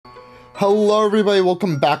Hello everybody,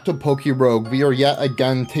 welcome back to PokeRogue. We are yet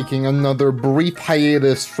again taking another brief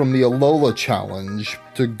hiatus from the Alola challenge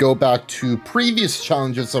to go back to previous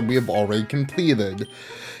challenges that we have already completed.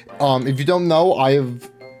 If you don't know, I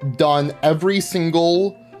have done every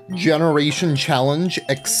single generation challenge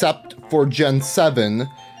except for Gen 7,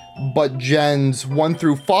 but Gens 1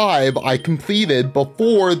 through 5 I completed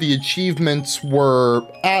before the achievements were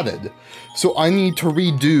added. So I need to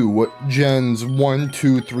redo Gens 1,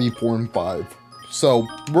 2, 3, 4, and 5. So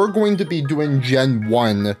we're going to be doing Gen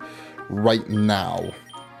 1 right now.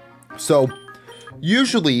 So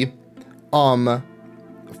usually,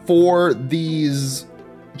 for these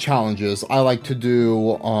challenges, I like to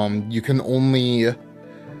do, you can only,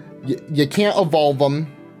 you can't evolve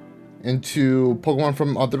them into Pokemon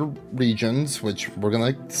from other regions, which we're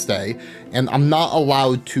gonna stay, and I'm not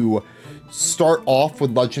allowed to start off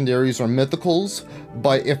with legendaries or mythicals,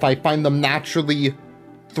 but if I find them naturally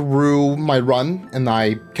through my run and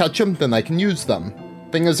I catch them, then I can use them.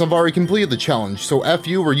 Thing is, I've already completed the challenge, so F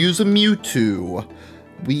you, we're using Mewtwo.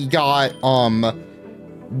 We got,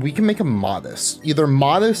 we can make him modest. Either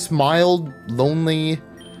modest, mild, lonely.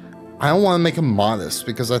 I don't want to make him modest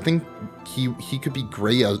because I think he could be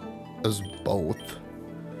great as both.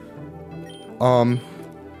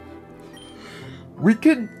 We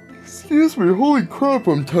could, excuse me, holy crap,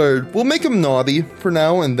 I'm tired. We'll make him naughty for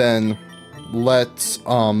now, and then let's,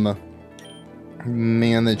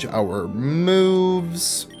 manage our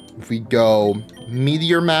moves. If we go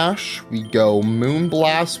Meteor Mash, we go Moon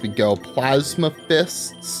Blast, we go Plasma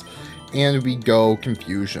Fists, and we go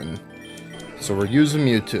Confusion. So we're using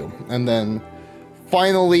Mewtwo. And then,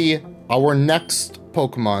 finally, our next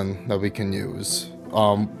Pokemon that we can use.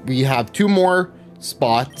 We have 2 more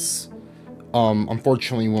spots.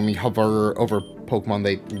 Unfortunately, when we hover over Pokemon,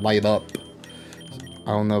 they light up.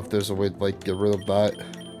 I don't know if there's a way to, like, get rid of that.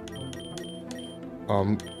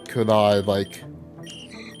 Could I, like...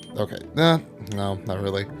 Okay, nah, no, not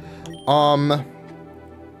really.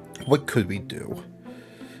 What could we do?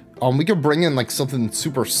 We could bring in, like, something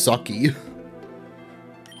super sucky.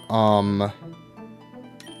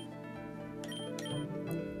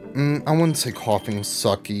 I wouldn't say Coughing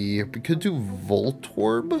Sucky. We could do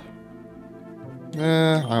Voltorb?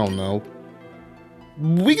 I don't know.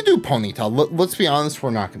 We could do Ponyta. Let's be honest, we're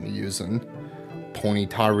not going to be using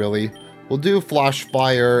Ponyta, really. We'll do Flash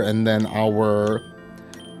Fire, and then our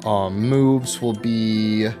moves will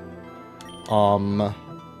be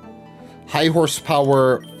High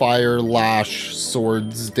Horsepower, Fire Lash,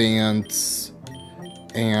 Swords Dance,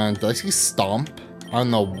 and did I see Stomp? I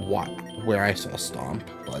don't know where I saw Stomp,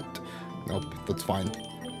 but nope, that's fine.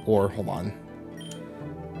 Or, hold on.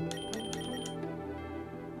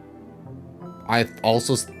 I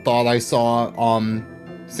also thought I saw,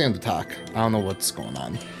 Sand Attack. I don't know what's going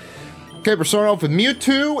on. Okay, we're starting off with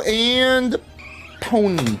Mewtwo and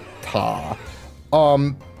Ponyta.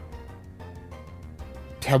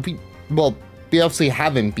 Have we, well, we obviously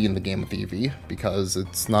haven't been in the game with Eevee because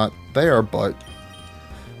it's not there, but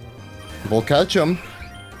we'll catch him.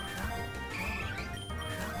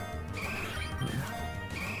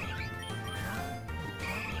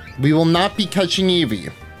 We will not be catching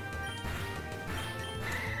Eevee.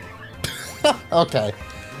 Okay.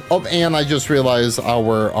 Oh, and I just realized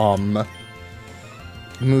our,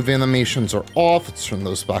 move animations are off. Let's turn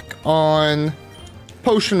those back on.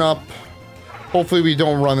 Potion up. Hopefully we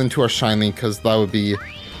don't run into a shiny, because that would be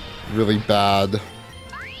really bad.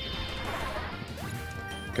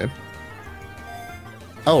 Okay.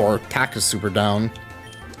 Oh, our attack is super down.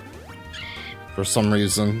 For some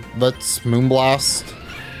reason. Let's Moonblast.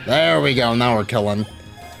 There we go, now we're killing.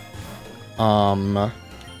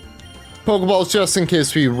 Pokeballs just in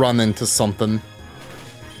case we run into something.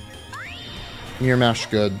 Meteor Mash,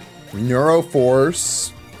 good.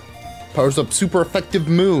 Neuroforce. Powers up super effective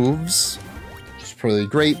moves. Which is pretty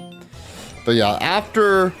great. But yeah,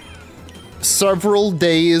 after several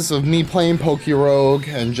days of me playing PokeRogue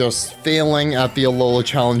and just failing at the Alola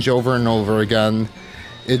challenge over and over again,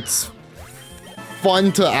 it's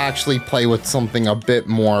fun to actually play with something a bit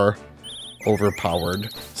more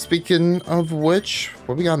overpowered. Speaking of which,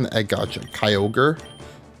 what we got in the egg gotcha? Kyogre.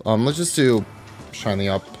 Let's just do shiny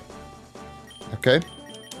up. Okay.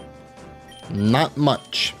 Not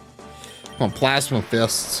much. Come on, Plasma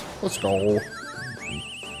Fists. Let's go.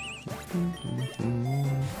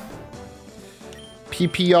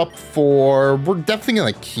 PP up for... We're definitely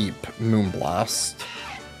gonna keep Moonblast.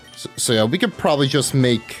 So yeah, we could probably just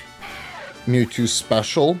make Mewtwo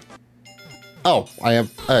special. Oh, I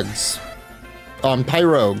have eggs.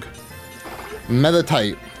 Pyrogue,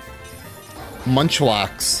 Meditite,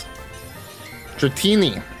 Munchlax,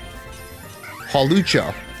 Dratini,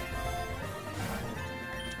 Hawlucha.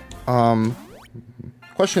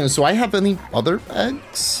 Question is, do I have any other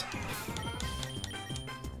eggs?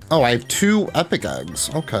 Oh, I have 2 epic eggs.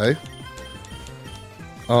 Okay.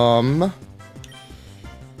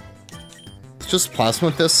 It's just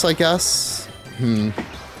Plasma Fists, I guess.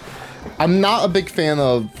 I'm not a big fan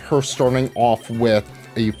of her starting off with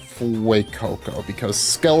a Fuecoco because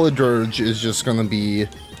Skeledirge is just gonna be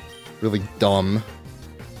really dumb.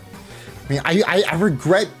 I mean, I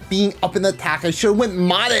regret being up in attack. I should have went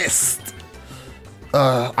Modest.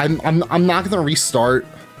 I'm not gonna restart.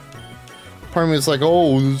 Part of me is like,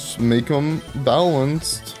 oh, just make them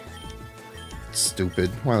balanced. Stupid.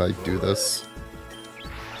 Why did I do this?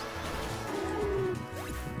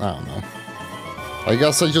 I don't know. I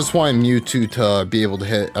guess I just want Mewtwo to be able to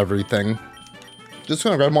hit everything. Just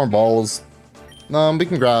gonna grab more balls. We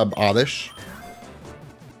can grab Oddish.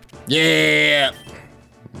 Yeah!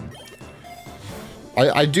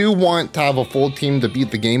 I do want to have a full team to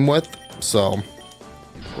beat the game with, so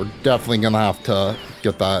we're definitely gonna have to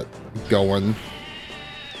get that going.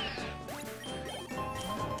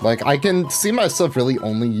 Like, I can see myself really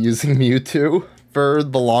only using Mewtwo for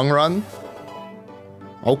the long run.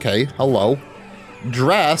 Okay, hello.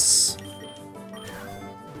 Dress.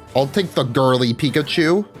 I'll take the girly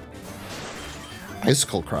Pikachu.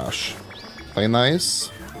 Icicle Crush. Play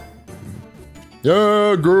nice.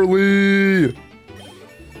 Yeah, girly!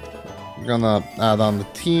 We're gonna add on the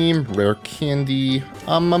team. Rare Candy.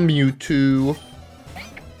 I'm a Mewtwo.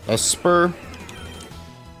 A Spur.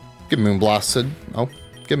 Get Moonblasted. Oh,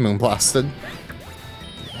 get Moonblasted.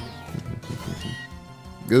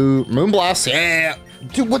 Go Moonblast, yeah!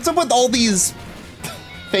 Dude, what's up with all these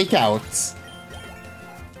fake outs?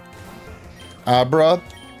 Abra,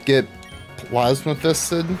 get Plasma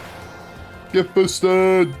Fisted. Get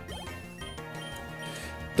Fisted!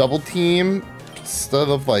 Double team, instead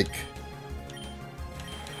of like...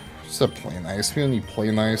 Instead of Play Nice, we don't need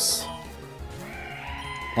Play Nice.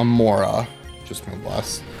 Amora, just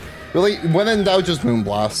Moonblast. Really, when in doubt, just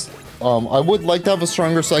Moonblast. I would like to have a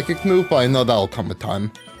stronger Psychic move, but I know that'll come with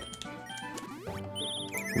time.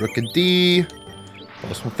 Rookidee,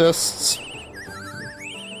 Plasma Fists.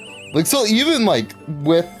 Like, so even, like,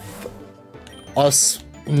 with us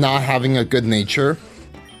not having a good nature...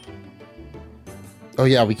 Oh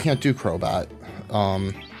yeah, we can't do Crobat.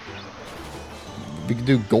 We can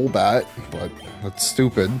do Golbat, but that's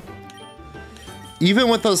stupid. Even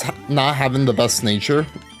with us not having the best nature,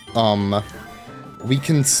 we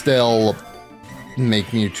can still make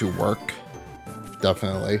Mewtwo work.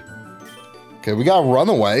 Definitely. Okay, we got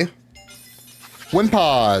Runaway.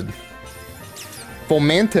 Wimpod.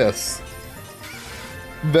 Fomantis.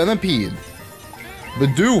 Venipede.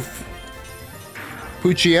 Bidoof.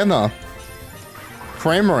 Poochyena.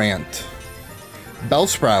 Cramorant.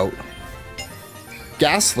 Bellsprout.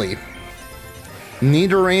 Ghastly.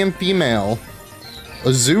 Nidoran Female.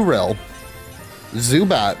 Azurill.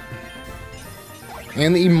 Zubat.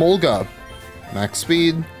 And Emolga. Max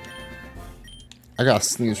speed. I gotta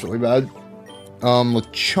sneeze really bad.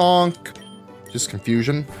 Lechonk. Just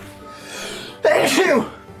confusion.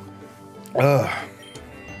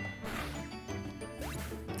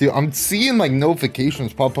 Dude, I'm seeing like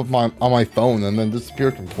notifications pop up on my phone and then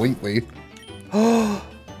disappear completely. I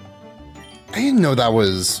didn't know that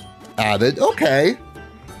was added. Okay.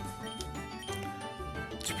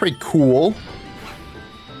 It's pretty cool.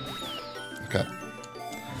 Okay.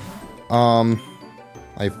 I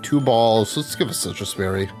have 2 balls. Let's give a Citrus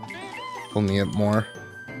Berry. We'll need it more.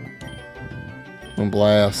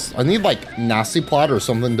 Moonblast. I need like Nasty Plot or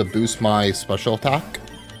something to boost my special attack.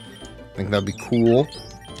 I think that'd be cool.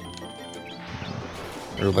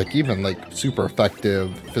 Or like even like super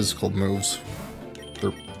effective physical moves.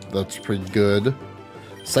 That's pretty good.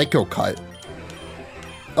 Psycho Cut.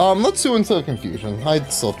 Let's do Instead of Confusion. I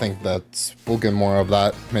still think that we'll get more of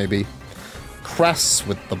that, maybe. Crest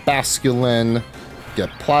with the Basculin. Get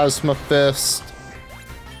Plasma Fist.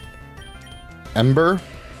 Ember.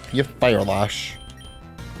 You have Fire Lash.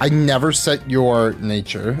 I never set your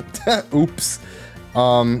nature. Oops.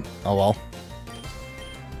 Oh well.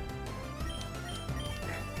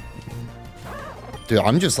 Dude,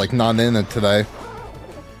 I'm just like not in it today.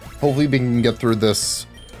 Hopefully we can get through this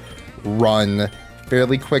run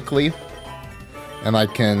fairly quickly. And I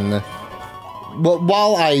can... Well,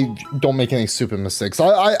 while I don't make any stupid mistakes,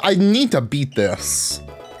 I need to beat this.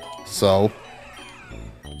 So...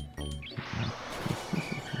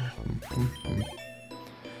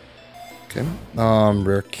 Okay.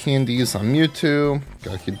 Rare candies on Mewtwo.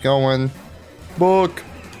 Gotta keep going. Book!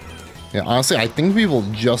 Yeah, honestly, I think we will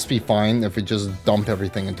just be fine if we just dump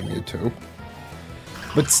everything into Mewtwo.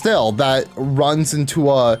 But still, that runs into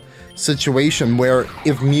a situation where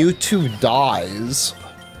if Mewtwo dies,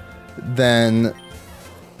 then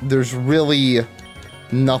there's really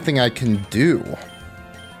nothing I can do.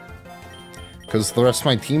 Because the rest of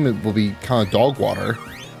my team will be kind of dog water.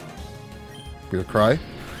 Gonna cry.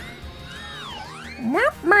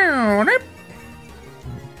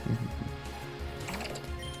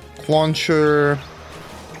 Launcher.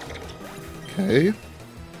 Okay.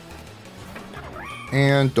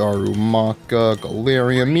 And Darumaka,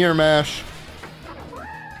 Galarian, Mirror Mash.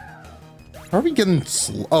 Are we getting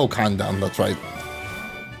oh, Condom, that's right.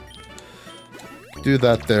 Do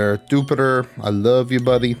that there. Jupiter, I love you,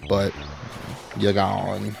 buddy, but you're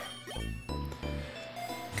gone.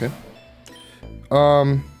 Okay.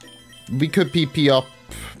 We could PP up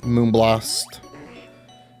Moonblast.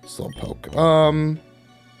 Slowpoke.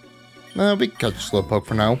 We can catch Slowpoke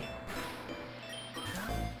for now.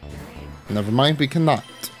 Never mind, we cannot.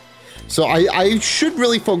 So I should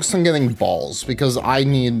really focus on getting balls, because I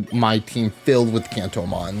need my team filled with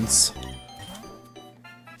Kantomons.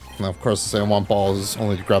 Now, of course, I want balls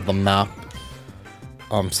only to grab the map.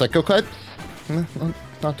 Psycho Cut?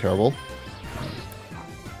 Not terrible.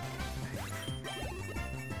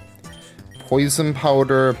 Poison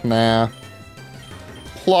Powder? Nah.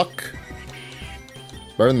 Pluck.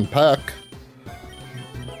 Better than Peck.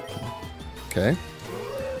 Okay.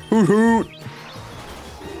 Hoot hoot!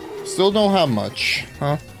 Still don't have much,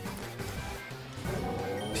 huh?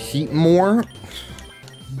 Heat more?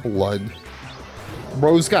 Blood.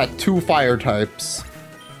 Bro's got 2 fire types.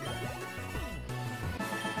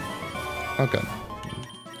 Okay.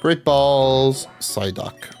 Great Balls,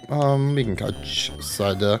 Psyduck. We can catch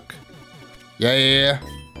Psyduck. Yeah.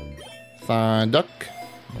 Psyduck.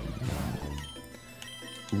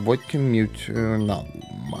 What can Mewtwo? Not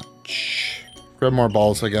much. Grab more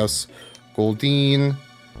balls, I guess. Goldeen.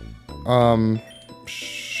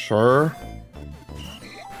 Sure.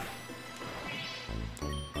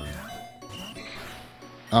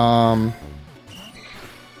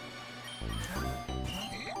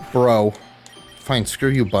 Bro. Fine, screw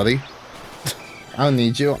you, buddy. I don't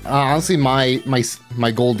need you. Honestly, my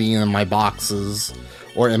Goldeen in my boxes,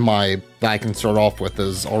 or in my, that I can start off with,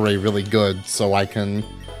 is already really good, so I can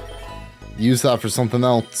use that for something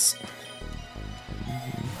else.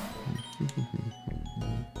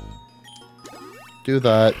 Do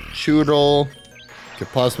that. Choodle. Get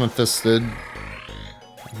Plasma Fisted.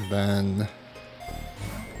 And then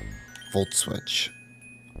Volt Switch.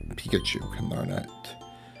 Pikachu can learn it.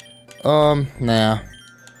 Nah.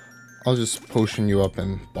 I'll just potion you up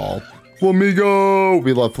in Ball. Flamigo!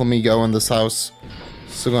 We love Flamigo in this house.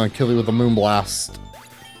 Still gonna kill you with a Moonblast.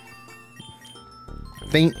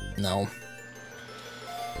 Faint? No.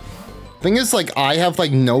 Thing is, like, I have,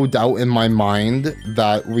 like, no doubt in my mind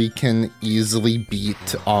that we can easily beat,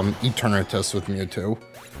 Eternatus with Mewtwo.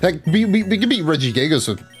 Heck, we could beat Regigigas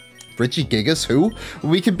with... Regigigas? Who?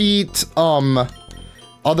 We could beat,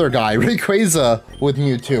 other guy, Rayquaza, with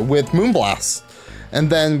Mewtwo, with Moonblast. And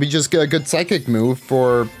then we just get a good Psychic move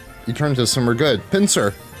for Eternatus and we're good.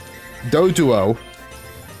 Pinsir. Doduo.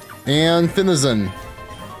 And Finizen.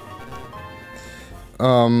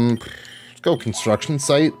 Let's go Construction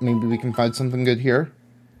Site. Maybe we can find something good here.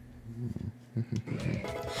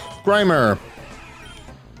 Grimer.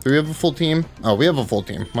 Do we have a full team? Oh, we have a full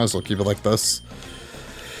team. Might as well keep it like this.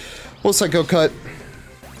 We'll Psycho Cut.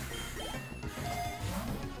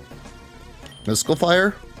 Mystical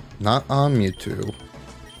Fire? Not on Mewtwo.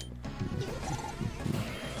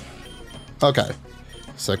 Okay.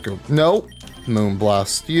 Psycho. No.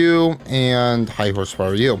 Moonblast you. And High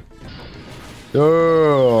Horsepower you.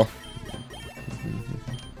 Oh.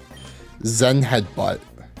 Zen Headbutt.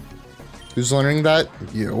 Who's learning that?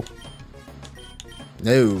 You.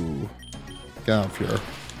 No. Get out of here.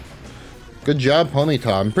 Good job,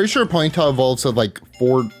 Ponyta. I'm pretty sure Ponyta evolves at like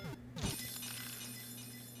 4...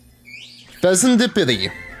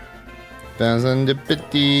 Pheasantipity.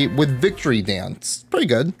 Pheasantipity with Victory Dance. Pretty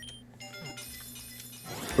good.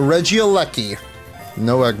 Regieleki.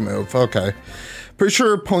 No egg move. Okay. Pretty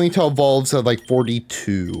sure Ponyta evolves at like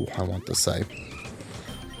 42, I want to say.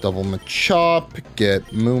 Double Machop, get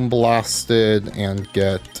Moonblasted, and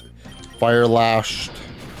get Fire Lashed.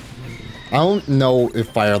 I don't know if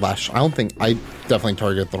Fire Lash... I don't think... I definitely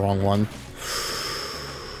targeted the wrong one.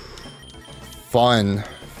 Fun.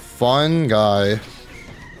 Fun guy.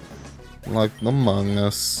 Like Among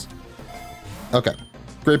Us. Okay.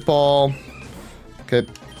 Great Ball. Okay.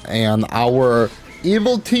 And our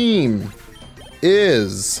evil team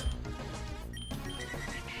is...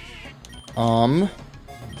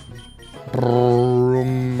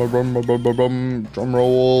 Drum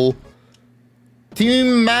roll.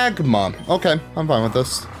 Team Magma. Okay, I'm fine with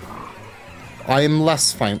this. I am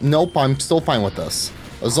less fine. Nope, I'm still fine with this.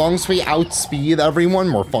 As long as we outspeed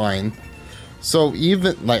everyone, we're fine. So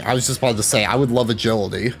even, like, I was just about to say, I would love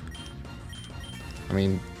agility. I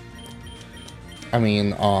mean,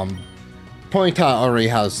 Ponyta already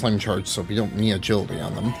has Flame Charge, so we don't need agility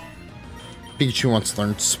on them. Pikachu wants to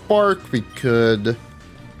learn Spark. We could...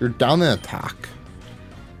 You're down in attack.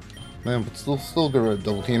 Man, but still good at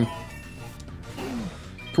Double Team.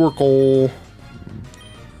 Torkoal.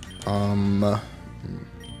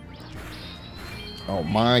 Oh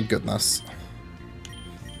my goodness.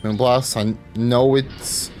 Moonblast, I know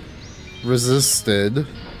it's resisted.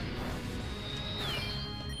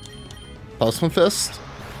 Plasma Fist.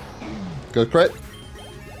 Good crit.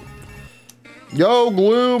 Yo,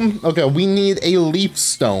 Gloom! Okay, we need a Leaf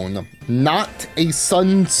Stone, not a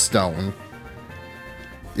Sunstone.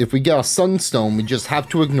 If we get a Sunstone, we just have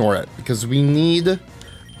to ignore it, because we need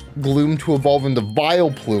Gloom to evolve into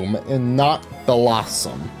Vileplume and not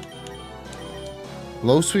Blossom.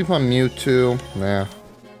 Low Sweep on Mewtwo. Nah.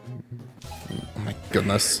 Oh my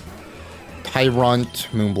goodness. Tyrunt,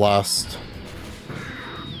 Moonblast.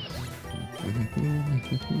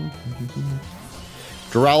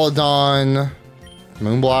 Duraludon,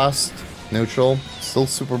 Moonblast, neutral, still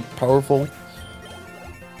super powerful.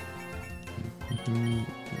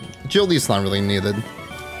 Agility's not really needed.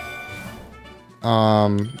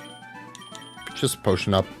 Just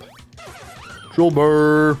potion up.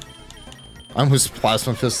 Drillbur. I almost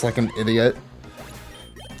Plasma Fist like an idiot.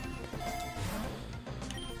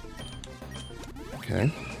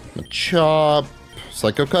 Okay. Machop.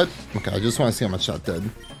 Psycho Cut. Okay, I just want to see how much that did.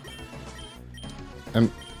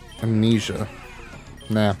 Amnesia.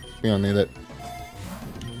 Nah, we don't need it.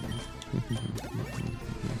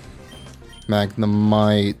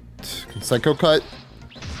 Magnemite. Psycho Cut.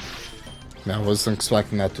 Nah, I wasn't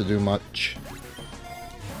expecting that to do much.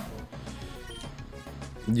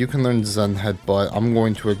 You can learn Zen Headbutt. I'm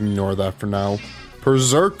going to ignore that for now.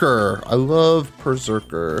 Berserker. I love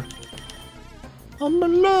Berserker. I'm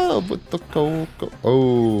in love with the Coco.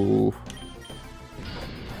 Oh.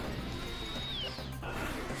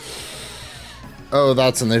 Oh,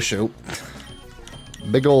 that's an issue.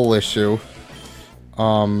 Big ol' issue.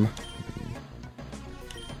 I'm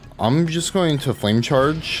just going to Flame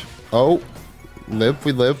Charge. Oh. Live,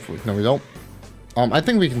 we live. No, we don't. I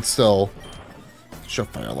think we can still show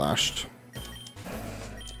Fire Lashed.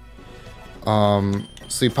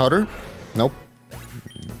 Sleep Powder? Nope.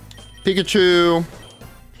 Pikachu!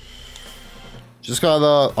 Just got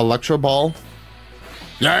a Electro Ball.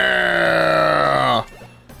 Yeah!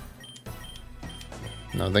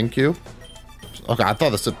 No, thank you. Okay, I thought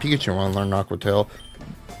this was a Pikachu. I want to learn Aqua Tail.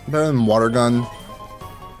 Better than Water Gun.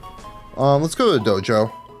 Let's go to the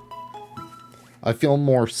dojo. I feel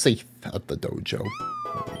more safe at the dojo.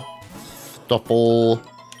 Stuffle.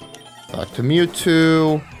 Back to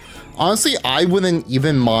Mewtwo. Honestly, I wouldn't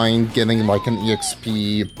even mind getting like an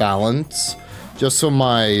EXP balance. Just so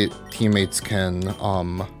my teammates can,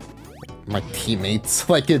 like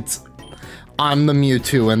it's, I'm the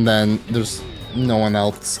Mewtwo and then there's no one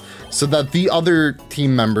else. So that the other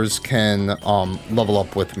team members can, level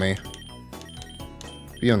up with me.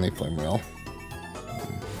 We don't need Flame Wheel.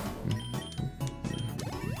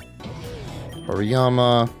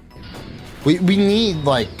 Hariyama. We need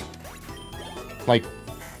like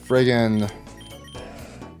friggin'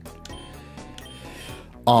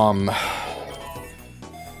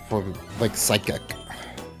 for like Psychic.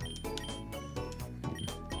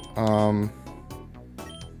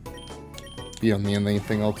 We don't need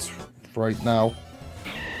anything else right now.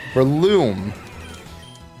 For Loom.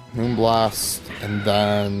 Moonblast, and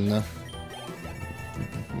then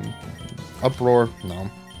Uproar,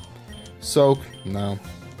 no. Soak, no.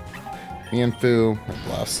 Mienfoo,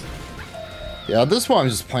 Blast. Yeah, this one I'm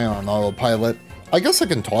just playing on autopilot. I guess I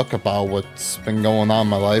can talk about what's been going on in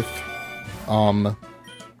my life.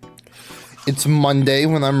 It's Monday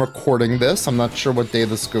when I'm recording this. I'm not sure what day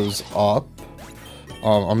this goes up.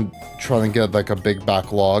 I'm trying to get like a big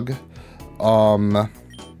backlog.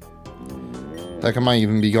 Heck, I might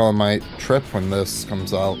even be on my trip when this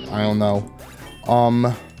comes out. I don't know.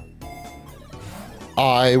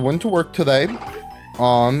 I went to work today.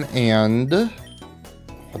 And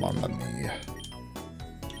hold on, let me.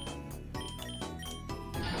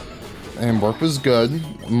 And work was good.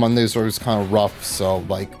 Mondays are always kind of rough, so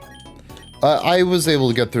like, I was able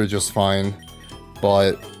to get through just fine.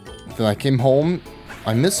 But then I came home.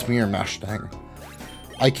 I miss Mirror Mash, dang.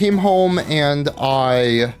 I came home and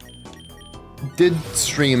I did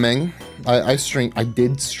streaming. I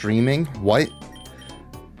did streaming. What?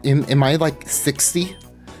 Am I like 60?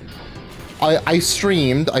 I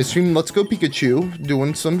streamed Let's Go Pikachu,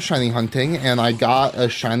 doing some shiny hunting, and I got a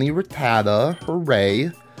shiny Rattata.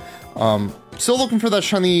 Hooray. Still looking for that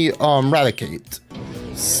shiny Raticate.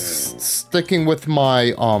 Sticking with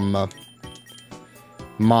my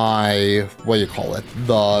what do you call it?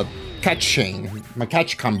 The catch chain. My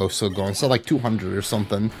catch combo still going. So like 200 or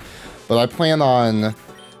something. But I plan on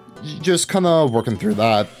just kind of working through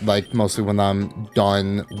that, like mostly when I'm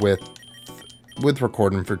done with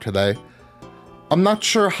recording for today. I'm not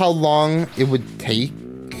sure how long it would take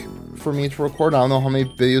for me to record. I don't know how many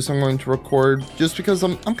videos I'm going to record, just because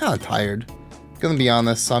I'm kind of tired. Gonna be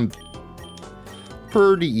honest, I'm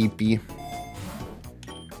pretty eepy.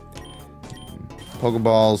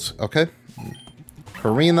 Pokeballs, okay.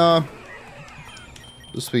 Karina.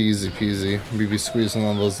 This will be easy peasy. We be squeezing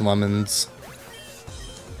all those lemons.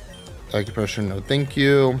 Acupressure, no thank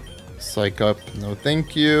you. Psych up, no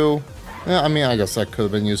thank you. Yeah, I mean, I guess that could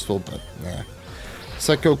have been useful, but nah.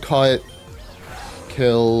 Psycho cut.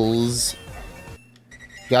 Kills.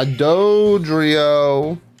 Got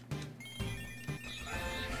Dodrio.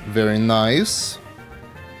 Very nice.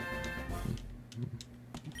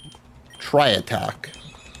 Try attack.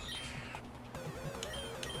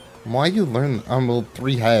 Why you learn? Well,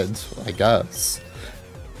 3 heads, I guess.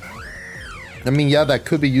 I mean, yeah, that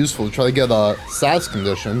could be useful to try to get a SAS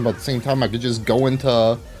condition, but at the same time, I could just go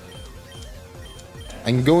into... I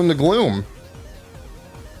can go into Gloom.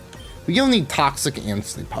 We don't need Toxic and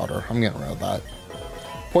Sleep Powder. I'm getting rid of that.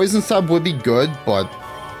 Poison Stab would be good, but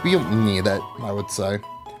we don't need it, I would say.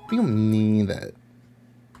 We don't need it.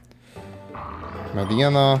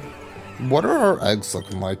 Mediana. What are our eggs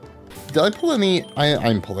looking like? Did I pull any?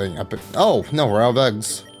 I'm pulling epic. Oh, no, we're out of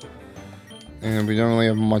eggs. And we don't really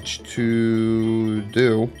have much to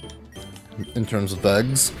do in terms of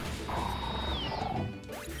eggs.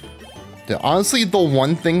 Yeah, honestly, the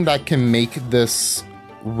one thing that can make this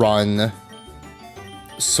run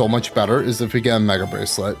so much better is if we get a Mega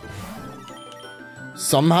Bracelet.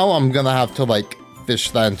 Somehow I'm gonna have to, like,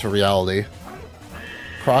 fish that into reality.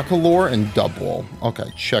 Crocolore and Double. Okay,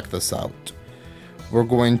 check this out. We're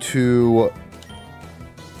going to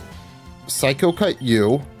Psycho Cut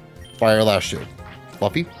you, Fire Lash you.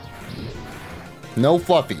 Fluffy? No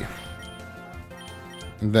Fluffy.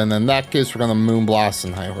 And then in that case, we're gonna Moonblast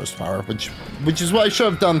and High Horsepower, which is what I should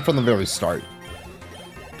have done from the very start.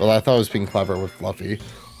 But I thought I was being clever with Fluffy.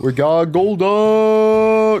 We got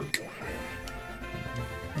Golduck!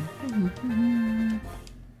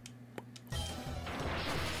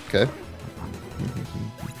 Okay.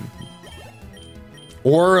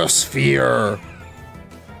 Aura Sphere.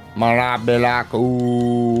 Marabilak.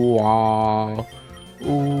 Ooh. Ah.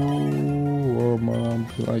 Ooh.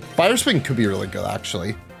 Like Fire Spin could be really good,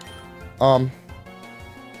 actually. Yeah, I'm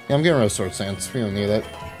getting rid of Sword Stance. We don't need it.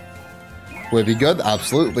 Would it be good?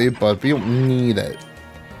 Absolutely, but we don't need it.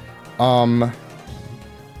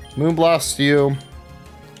 Moonblast you.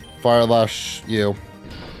 Fire Lash you.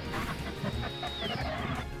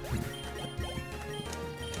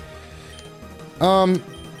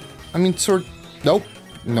 I mean, sword. Nope.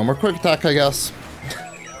 No more quick attack, I guess.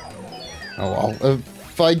 Oh well.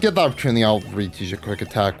 If I get the opportunity, I'll re-teach a quick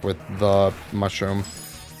attack with the mushroom.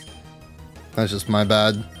 That's just my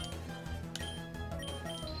bad.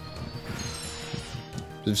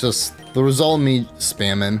 It's just the result of me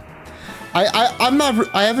spamming. I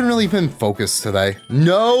haven't really been focused today.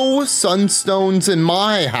 No sunstones in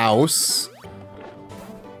my house.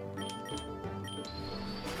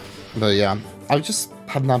 But yeah, I just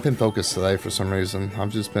have not been focused today for some reason.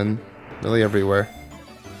 I've just been really everywhere.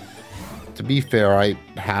 To be fair, I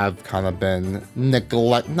have kind of been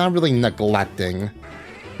not really neglecting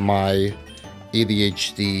my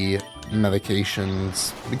ADHD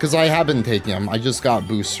medications, because I have been taking them. I just got a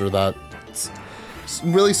booster that's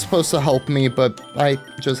really supposed to help me, but I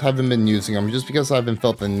just haven't been using them just because I haven't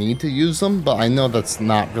felt the need to use them, but I know that's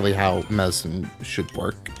not really how medicine should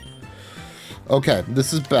work. Okay,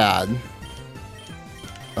 this is bad.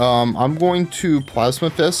 I'm going to Plasma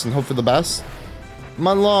Fist and hope for the best.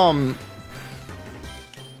 My lum.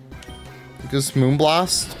 This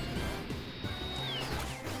Moonblast.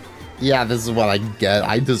 Yeah, this is what I get.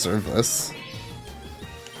 I deserve this.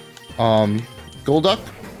 Golduck.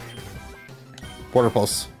 Water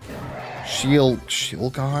Pulse. Shield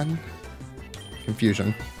gone.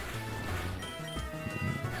 Confusion.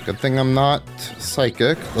 Good thing I'm not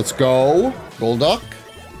psychic. Let's go. Golduck.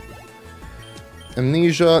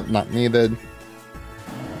 Amnesia, not needed.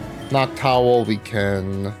 Noctowl, we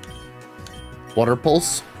can... Water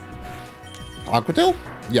Pulse. Aqua Tail?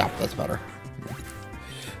 Yeah, that's better.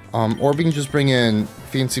 Or we can just bring in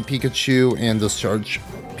Fancy Pikachu and Discharge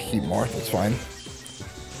Heatmore. That's fine.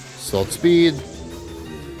 Slowed speed.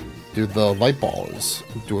 Do the Light Ball is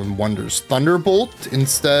doing wonders. Thunderbolt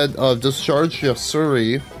instead of Discharge. Yes,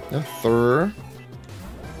 sorry. Yeah, Thur.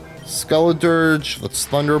 Skeledirge. Let's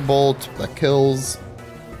Thunderbolt. That kills.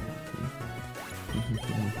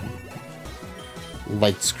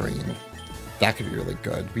 Light Screen. That could be really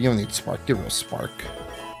good. We don't need Spark. Get rid of Spark.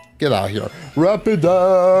 Get out of here.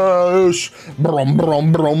 Rapidash! Brum,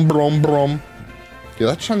 brum, brum, brum, brum. Dude,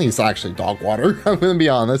 that shiny is actually dog water. I'm gonna be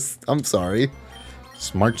honest. I'm sorry.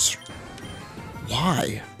 Smarts.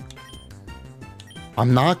 Why?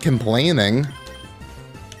 I'm not complaining.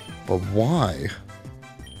 But why?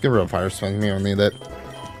 Get rid of Fire Spin. We don't need it.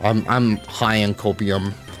 I'm high in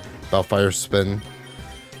copium about Fire Spin.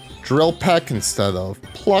 Drill Peck instead of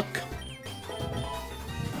Pluck.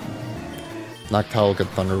 Noctowl will get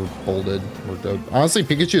Thunderbolted. We're good. Honestly,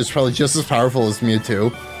 Pikachu is probably just as powerful as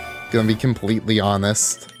Mewtwo. Gonna be completely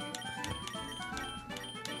honest.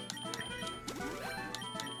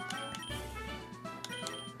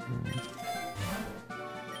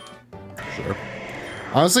 Sure.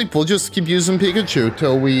 Honestly, we'll just keep using Pikachu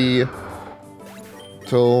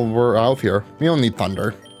till we're out of here. We don't need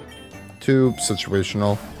Thunder. Too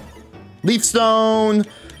situational. Leaf Stone!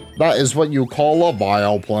 That is what you call a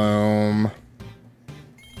Vileplume.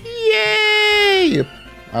 Yay!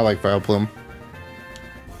 I like Vileplume.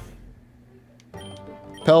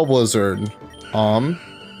 Pale Blizzard.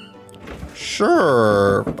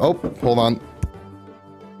 Sure. Oh, hold on.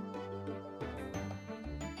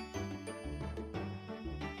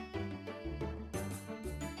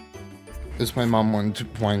 Is my mom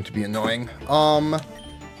wanting to be annoying?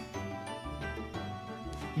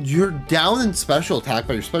 You're down in special attack,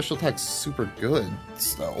 but your special attack's super good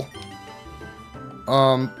still.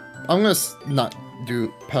 I'm gonna not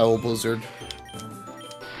do Pale Blizzard.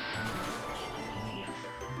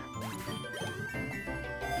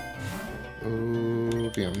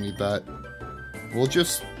 Oh, we don't need that. We'll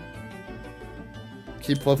just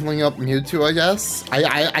keep leveling up Mewtwo, I guess.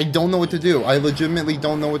 I don't know what to do. I legitimately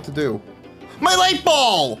don't know what to do. My Light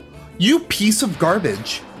Ball! You piece of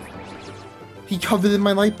garbage. He coveted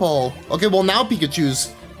my Light Ball. Okay, well now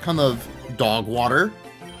Pikachu's kind of dog water.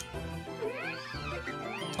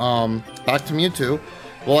 Back to Mewtwo.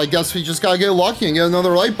 Well, I guess we just gotta get lucky and get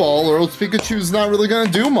another Light Ball, or else Pikachu's not really gonna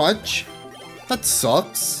do much. That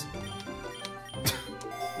sucks.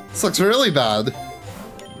 Sucks really bad.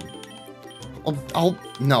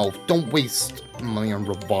 No, don't waste money on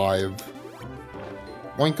Revive.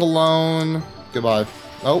 Oink alone. Goodbye.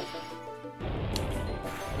 Oh.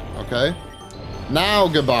 Okay. Now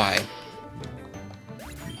goodbye.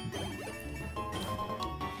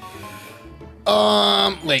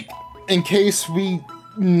 Like, in case we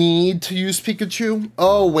need to use Pikachu.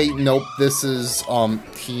 Oh, wait, nope. This is,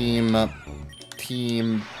 Team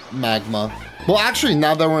Magma. Well, actually,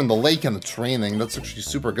 now that we're in the lake and the training, that's actually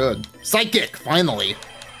super good. Psychic, finally.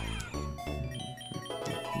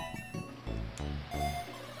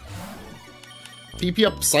 PP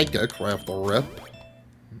up Psychic right off the rip.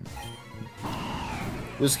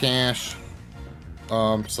 Who's Cash?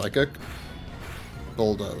 Psychic.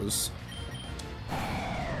 Bulldoze.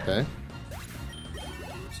 Okay.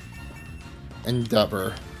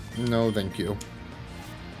 Endeavor. No, thank you.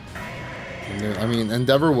 I mean,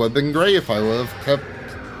 Endeavor would have been great if I would have kept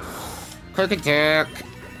Quick Attack.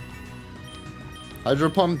 Hydro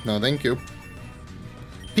Pump? No, thank you.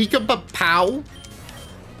 Pika-pa-pow?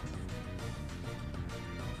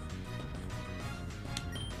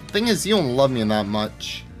 Thing is, you don't love me that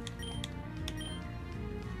much.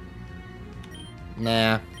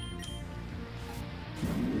 Nah.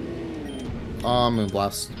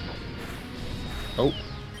 Moonblast. Oh.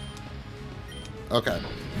 Okay.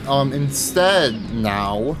 Instead,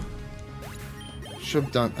 now... I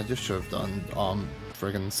just should have done,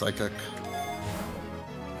 friggin' Psychic.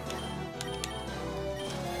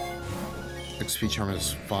 XP Charm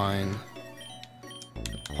is fine.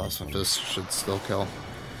 Plasma Fist should still kill.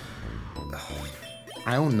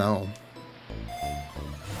 I don't know.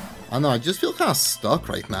 I don't know, I just feel kind of stuck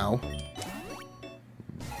right now.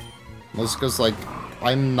 Mostly because, like,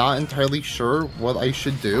 I'm not entirely sure what I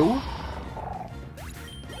should do.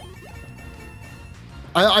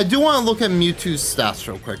 I do want to look at Mewtwo's stats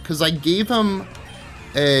real quick, because I gave him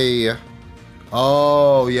a...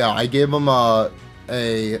 Oh, yeah, I gave him a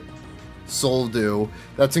Soul Dew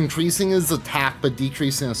that's increasing his attack but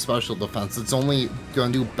decreasing his special defense. It's only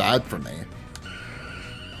going to do bad for me.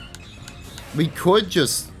 We could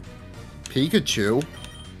just Pikachu.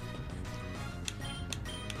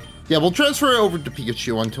 Yeah, we'll transfer it over to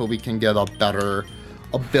Pikachu until we can get a better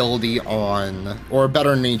ability on, or a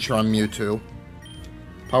better nature on Mewtwo.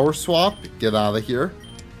 Power Swap, get out of here.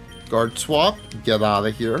 Guard Swap, get out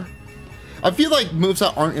of here. I feel like moves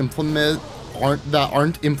that aren't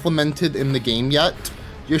implemented in the game yet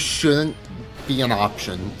just shouldn't be an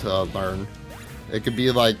option to learn. It could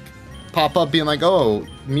be like pop up being like, oh,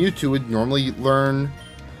 Mewtwo would normally learn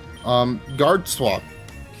Guard Swap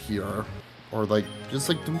here, or like just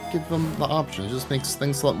like don't give them the option. It just makes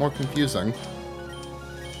things a lot more confusing.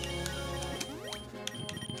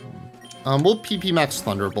 We'll PP Max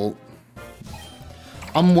Thunderbolt.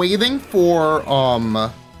 I'm waiting for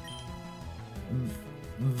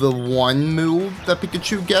the one move that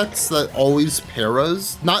Pikachu gets that always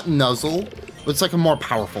paras. Not Nuzzle, but it's like a more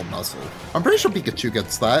powerful Nuzzle. I'm pretty sure Pikachu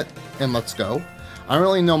gets that in Let's Go. I don't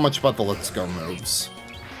really know much about the Let's Go moves.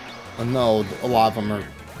 I know a lot of them are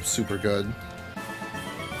super good.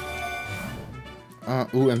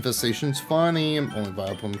 Ooh, Infestation's funny. Only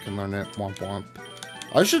Vileplume can learn it. Womp womp.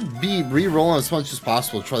 I should be re-rolling as much as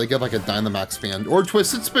possible to try to get like a Dynamax band. Or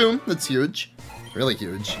Twisted Spoon. That's huge. Really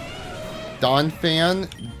huge. Donphan,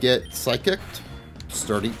 get Psychicked.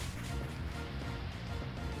 Sturdy.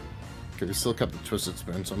 Okay, we still kept the Twisted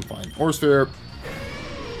Spoon, so I'm fine. Aura Sphere.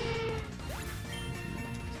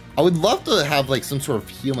 I would love to have like some sort of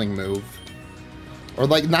healing move. Or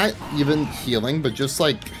like not even healing, but just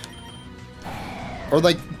like... Or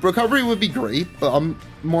like, recovery would be great, but I'm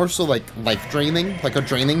more so like life draining, like a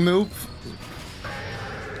draining move.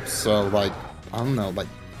 So like, I don't know, like,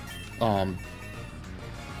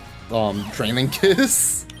 Draining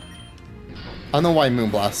Kiss? I don't know why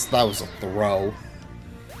Moonblast, that was a throw.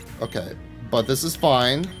 Okay, but this is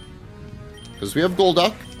fine. Because we have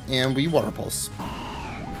Golduck, and we Water Pulse.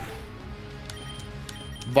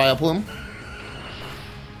 Vileplume.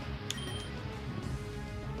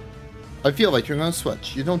 I feel like you're gonna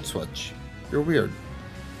switch. You don't switch. You're weird.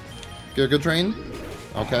 Giga Drain?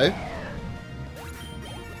 Okay.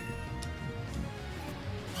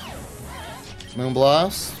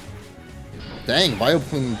 Moonblast. Dang,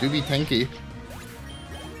 Vileplume do be tanky.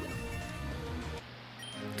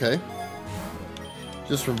 Okay.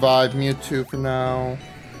 Just revive Mewtwo for now.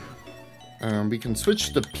 We can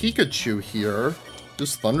switch to Pikachu here.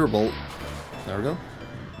 Just Thunderbolt. There we go.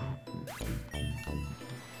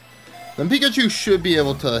 Then Pikachu should be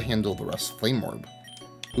able to handle the rest. Flame Orb.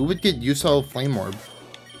 Who would get use out of Flame Orb?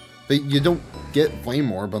 You don't get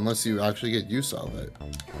Flame Orb unless you actually get use out of it.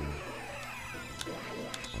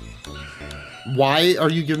 Why are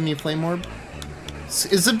you giving me Flame Orb?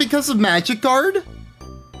 Is it because of Magic Guard?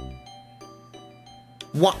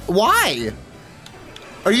 Why?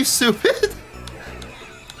 Are you stupid?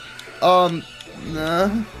 Nah.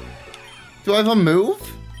 Do I have a move?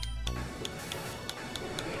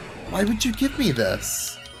 Why would you give me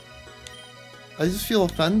this? I just feel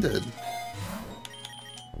offended.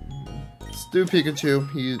 Let's do Pikachu.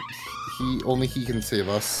 Only he can save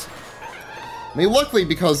us. I mean, luckily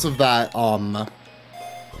because of that,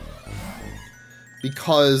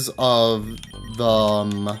 because of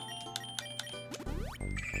the,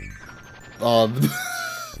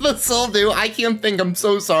 the Soldew, I can't think, I'm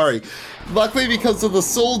so sorry. Luckily because of the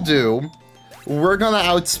Soldew, we're gonna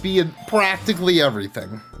outspeed practically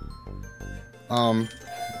everything.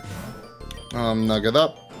 Nugget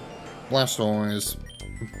up. Blastoise.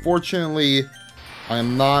 Unfortunately, I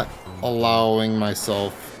am not allowing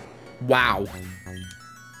myself... Wow.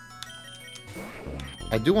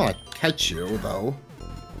 I do want to catch you, though.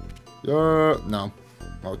 No.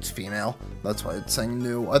 Oh, it's female. That's why it's saying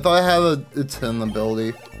new. I thought I had its hidden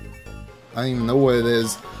ability. I don't even know what it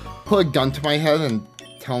is. Put a gun to my head and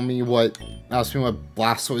tell me what... Ask me what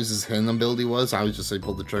Blastoise's hidden ability was. I would just say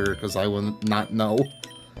pull the trigger because I would not know.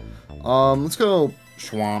 Let's go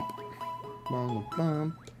Swamp.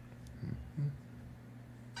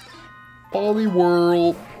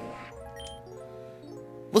 Poliwhirl.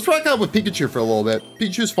 Let's rock out with Pikachu for a little bit.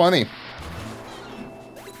 Pikachu's funny.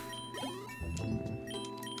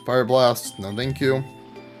 Fire Blast. No, thank you.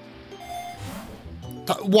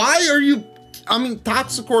 Why are you... I mean,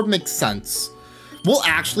 Toxic Orb makes sense. We'll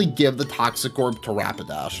actually give the Toxic Orb to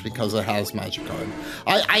Rapidash because it has Magic Guard.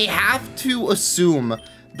 I have to assume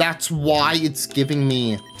that's why it's giving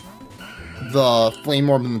me the Flame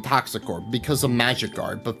Orb and the Toxic Orb, because of Magic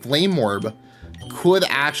Guard. But Flame Orb could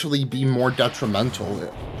actually be more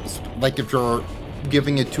detrimental, like if you're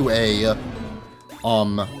giving it to a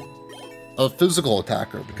physical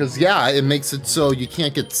attacker. Because yeah, it makes it so you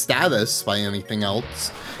can't get status by anything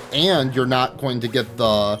else, and you're not going to get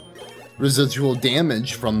the residual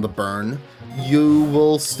damage from the burn. You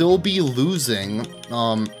will still be losing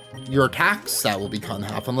your attack stat will be cut in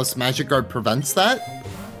half, unless Magic Guard prevents that,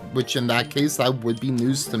 which in that case, that would be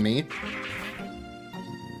news to me.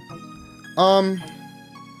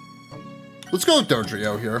 Let's go with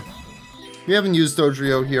Dodrio here. We haven't used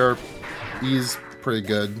Dodrio here. He's pretty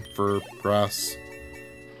good for grass.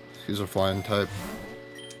 He's a flying type.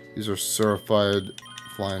 These are certified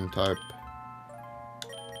flying type.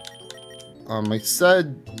 I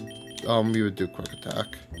said we would do quick attack.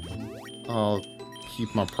 I'll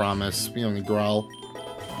keep my promise. We only growl.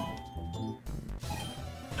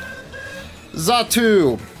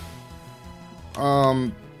 Xatu!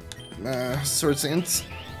 Sword Saints.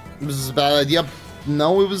 This is a bad idea.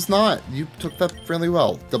 No, it was not. You took that fairly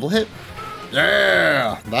well. Double hit.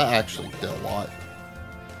 Yeah! That actually did a lot.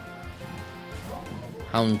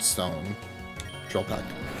 Houndstone. Drill Peck.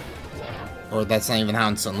 Or that's not even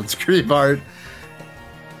Houndstone, that's Greavard.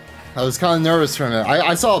 I was kind of nervous for a minute.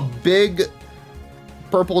 I saw a big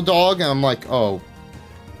purple dog and I'm like, oh,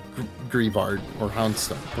 Greavard or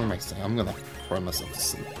Houndstone. What am I saying? I'm gonna cry myself to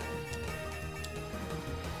sleep.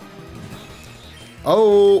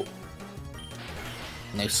 Oh!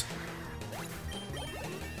 Nice.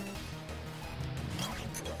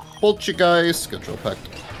 Poltergeist, good Drill Peck.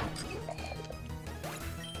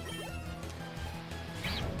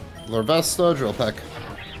 Larvesta, Drill Peck.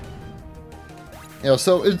 You know,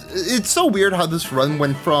 so it's so weird how this run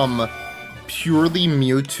went from purely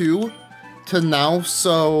Mewtwo to now,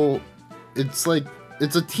 so it's like,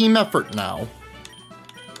 it's a team effort now.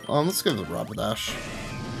 Let's give it a Rapidash.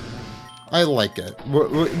 I like it.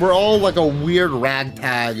 We're all like a weird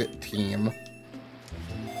ragtag team.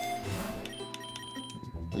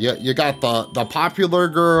 You got the popular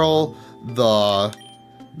girl, the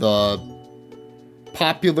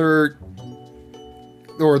popular,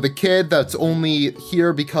 or the kid that's only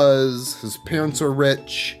here because his parents are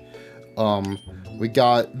rich. We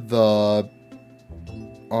got the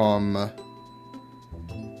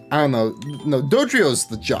I don't know. No, Dodrio's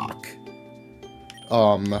the jock.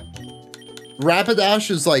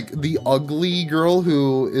 Rapidash is like the ugly girl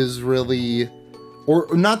who is really, or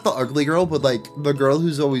not the ugly girl, but like the girl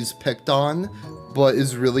who's always picked on, but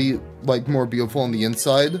is really like more beautiful on the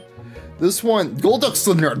inside. This one, Golduck's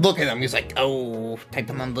the nerd. Look at him. He's like, oh,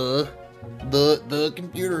 typing on the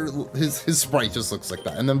computer. His sprite just looks like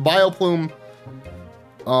that. And then Bioplume,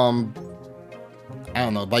 I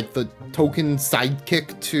don't know, like the token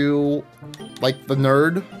sidekick to like the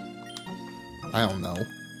nerd. I don't know.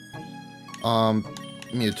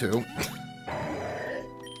 Mewtwo.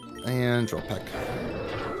 And Drill Peck.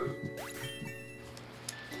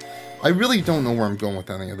 I really don't know where I'm going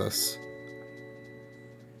with any of this.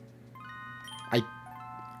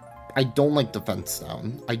 I don't like defense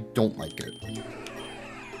down. I don't like it.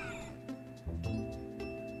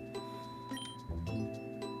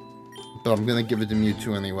 But I'm gonna give it to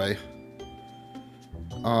Mewtwo anyway.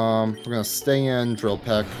 We're gonna stay in Drill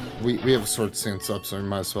Peck. We have a Sword Stance up, so we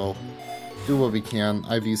might as well do what we can.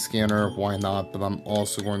 IV Scanner, why not? But I'm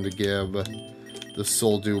also going to give the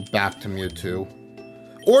Soul Dew back to Mewtwo.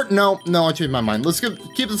 Or, no, I changed my mind. Let's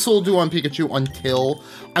keep the Soul Dew on Pikachu until...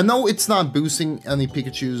 I know it's not boosting any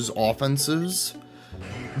Pikachu's offenses,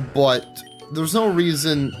 but there's no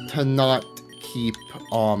reason to not keep,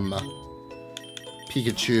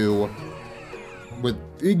 Pikachu with...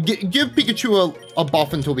 Give Pikachu a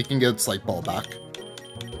buff until we can get its Light Ball back.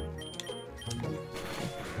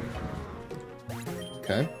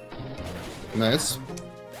 Okay. Nice.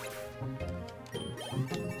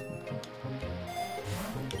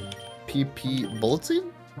 PP Bullet Seed?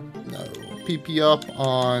 No. PP up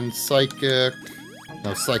on Psychic.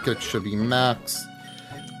 No, Psychic should be max.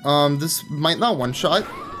 This might not one-shot.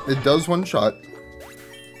 It does one-shot.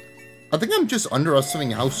 I think I'm just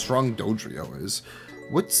underestimating how strong Dodrio is.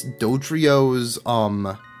 What's Dodrio's,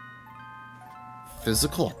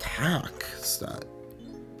 physical attack stat?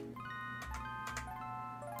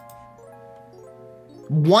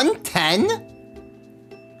 110?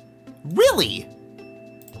 Really?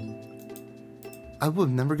 I would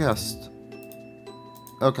have never guessed.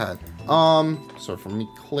 Okay. Sorry for me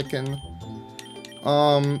clicking.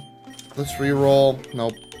 Let's reroll.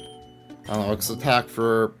 Nope. I don't know, it's attack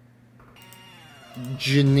for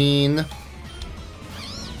Janine.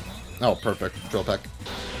 Oh, perfect. Drill Peck.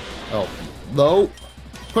 Oh. Low.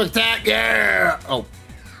 Quick attack, yeah! Oh.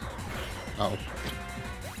 Oh.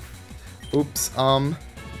 Oops,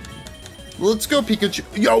 let's go Pikachu.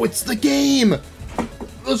 Yo, it's the game!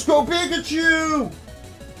 Let's go Pikachu!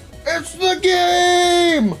 It's the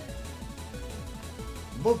game!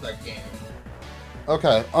 Love that game.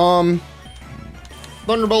 Okay,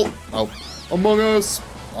 Thunderbolt. Oh. Among Us.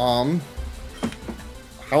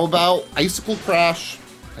 How about Icicle Crash?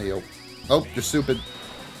 Hey, yo. Oh, you're stupid.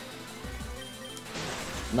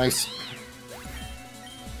 Nice.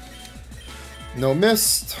 No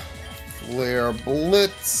mist. Flare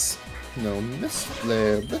Blitz. No mist.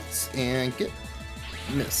 Flare Blitz. And get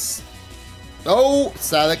miss. Oh,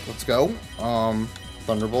 static. Let's go.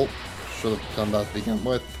 Thunderbolt. Should have done that to begin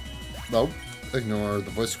with. Nope. Ignore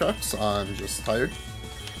the voice cracks. I'm just tired.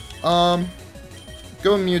 Go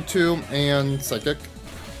Mewtwo and Psychic.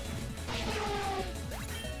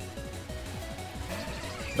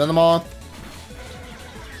 Venomoth.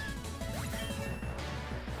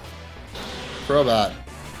 Crobat.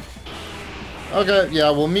 Okay, yeah,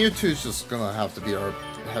 well, Mewtwo's just gonna have to be our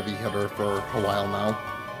heavy hitter for a while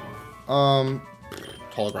now.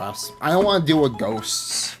 Tall grass. I don't want to deal with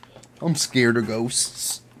ghosts. I'm scared of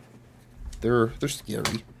ghosts. They're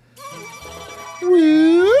scary.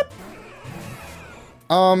 Whoop.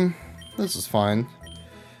 This is fine.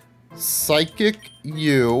 Psychic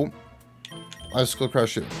you. Icicle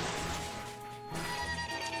Crush you.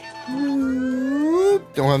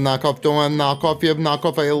 Whoop. Don't have knockoff, don't have knockoff. If you have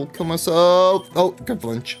knockoff, I'll kill myself. Oh, good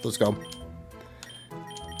flinch. Let's go.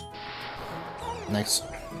 Nice.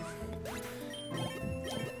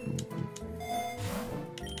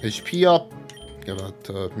 HP up. Give that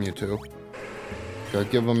to Mewtwo. Gotta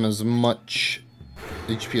give him as much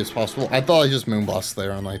HP as possible. I thought I just Moonblast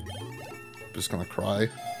there and I'm just gonna cry.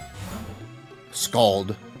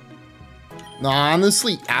 Scald. No,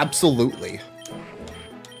 honestly, absolutely.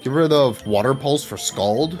 Get rid of Water Pulse for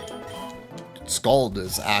Scald. Scald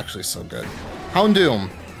is actually so good. Houndoom.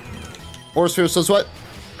 Aura-Sphere says what?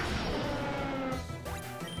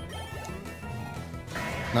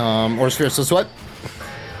 Aura-Sphere says what?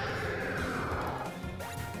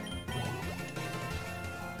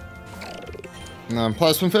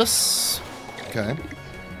 Plasma Fist. Okay.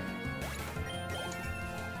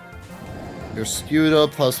 You're skewed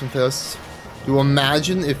up, Plasma Fist. You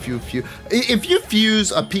imagine if you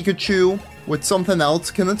fuse a Pikachu with something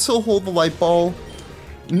else, can it still hold the light ball?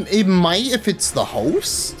 It might if it's the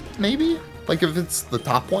host, maybe? Like if it's the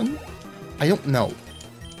top one? I don't know.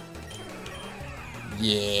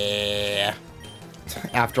 Yeah.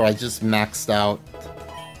 After I just maxed out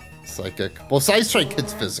Psychic. Well, Side Strike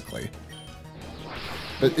hits physically.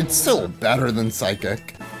 But it's still better than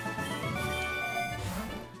Psychic.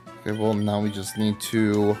 Okay, well, now we just need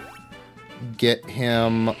to get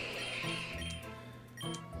him...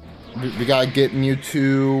 We gotta get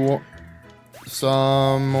Mewtwo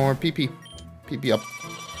some more PP. PP up.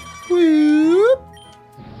 Whoop!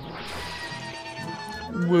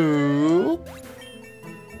 Whoop!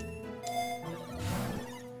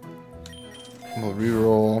 We'll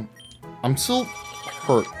reroll. I'm still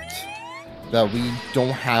hurt that we don't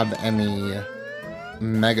have any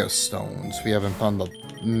Mega Stones. We haven't found the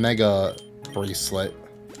Mega Bracelet.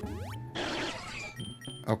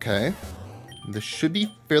 Okay. This should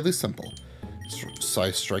be fairly simple.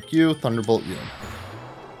 Side Strike you, Thunderbolt you.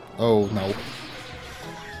 Oh, no.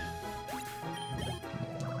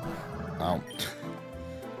 Oh.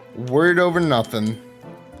 Worried over nothing.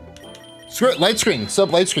 Screw it, Light Screen!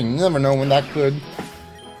 Sub Light Screen. You never know when that could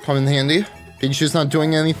come in handy. Pikachu's not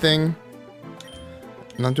doing anything.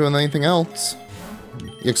 Not doing anything else.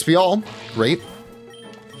 EXP all. Great.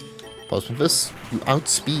 Plasma Fist. You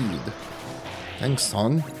outspeed. Thanks,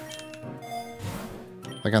 son.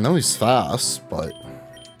 Like, I know he's fast, but...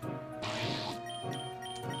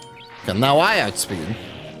 Okay, now I outspeed.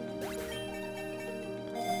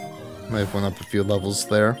 Might have went up a few levels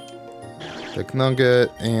there. Take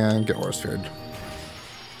Nugget and get Aura-Sphered.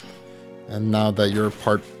 And now that you're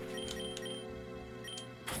part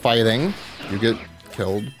fighting, you get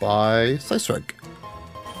killed by Side Strike.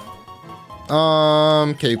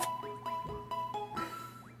 Cave.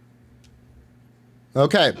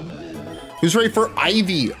 Okay. Who's ready for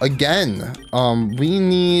Ivy again? We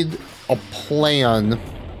need a plan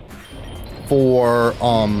for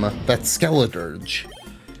that Skeleturge.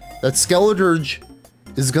 That Skeleturge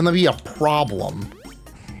is gonna be a problem.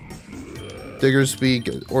 Digger's Beak,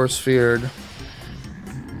 Aura-Sphered.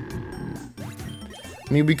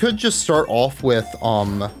 I mean, we could just start off with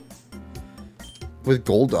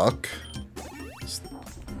Golduck. It's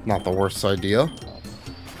not the worst idea.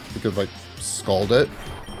 We could, like, Scald it.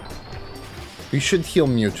 We should heal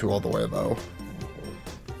Mewtwo all the way, though.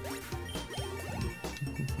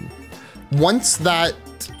 Once that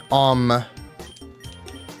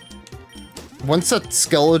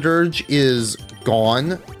Skeleturge is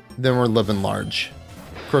gone, then we're living large.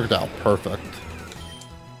 Crocodile, perfect.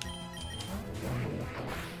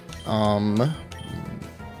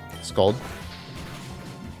 Scald.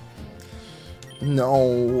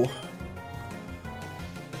 No.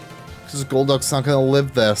 Because Golduck's not gonna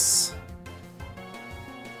live this.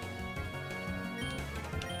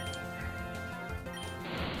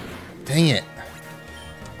 Dang it.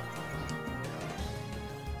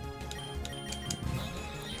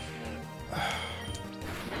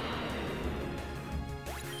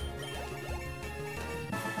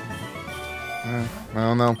 I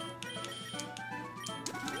don't know.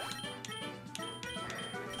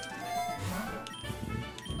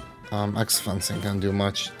 X fence ain't gonna do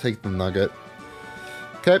much. Take the nugget.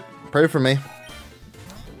 Okay, pray for me.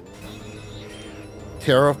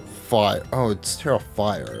 Terrify. Oh, it's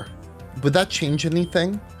Terrifier. Would that change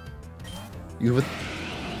anything? You would.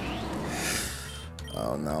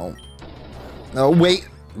 Oh no. No, wait.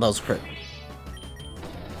 That was crit.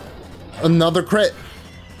 Another crit.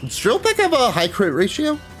 Does Drill Peck have a high crit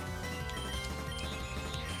ratio?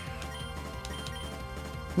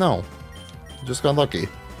 No. Just got lucky.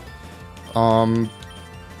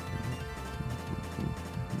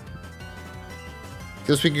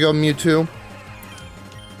 Guess we could go Mewtwo.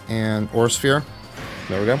 And Aura Sphere.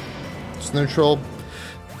 There we go. It's neutral.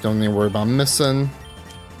 Don't need to worry about missing.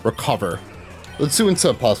 Recover. Let's do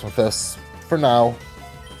instead Plasma Fist. For now.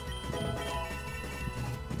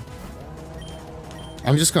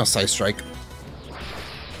 I'm just gonna Side Strike.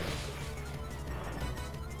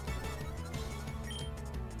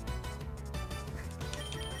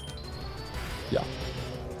 Yeah.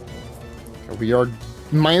 We are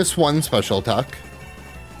 -1 special attack.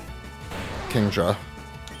 Kingdra.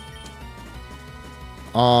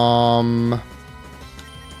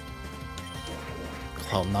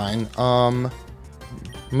 Cloud9.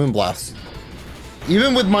 Moonblast.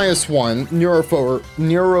 Even with -1,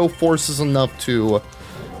 Neuro Force is enough to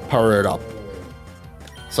power it up.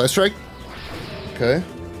 Side Strike. Okay.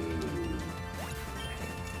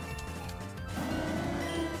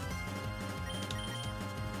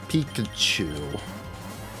 Pikachu.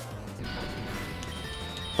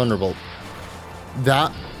 Thunderbolt.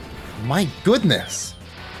 That. My goodness.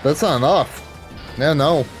 That's not enough. Yeah,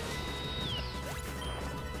 no.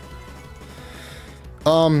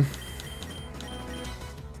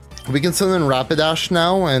 We can send in Rapidash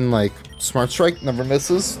now and like Smart Strike never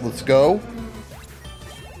misses. Let's go.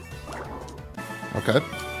 Okay.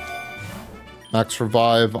 Max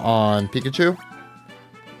Revive on Pikachu.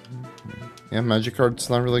 Yeah, Magikarp's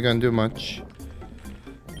not really gonna do much.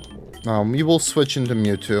 We will switch into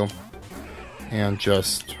Mewtwo and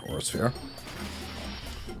just Aura Sphere.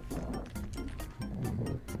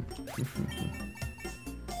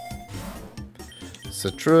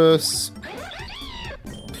 Citrus.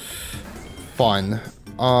 Fun.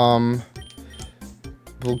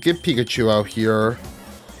 We'll get Pikachu out here.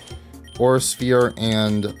 Aura Sphere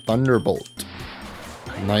and Thunderbolt.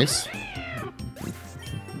 Nice.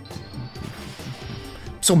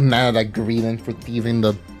 I'm so mad at Greedent for thieving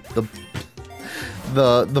the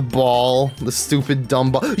ball, the stupid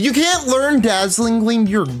dumb ball. You can't learn Dazzling Gleam.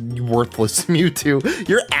 You're worthless, Mewtwo.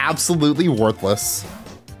 You're absolutely worthless.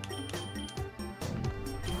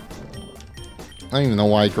 I don't even know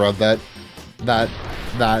why I grabbed that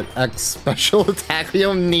X special attack. We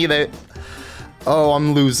don't need it. Oh,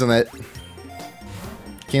 I'm losing it.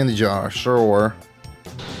 Candy Jar, sure.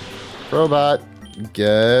 Robot,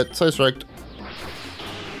 get Side Striked.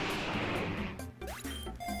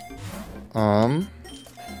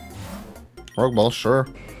 Rogue Ball, sure.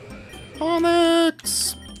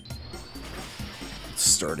 Onyx! It's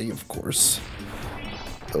sturdy, of course.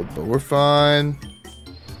 Oh, but we're fine.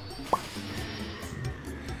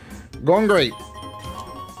 Going great.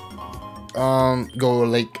 Go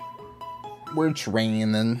Lake. Where it's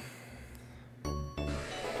raining.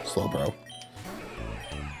 Slow, bro.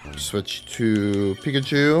 Switch to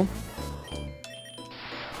Pikachu.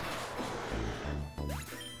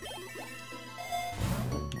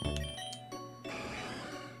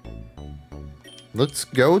 Let's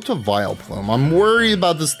go to Vileplume. I'm worried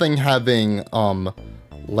about this thing having,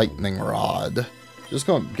 Lightning Rod. Just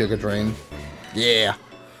go Giga Drain. Yeah.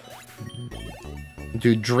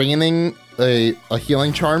 Dude, draining a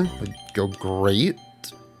Healing Charm would go great.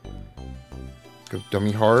 Go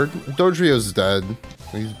Dummy Hard. Dodrio's dead.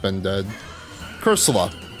 He's been dead.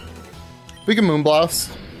 Cursula. We can Moonblast.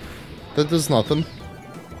 That does nothing.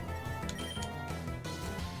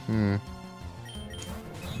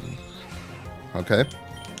 Okay.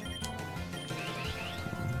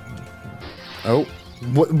 Oh.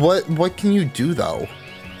 What can you do, though?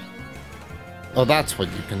 Oh, that's what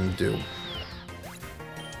you can do.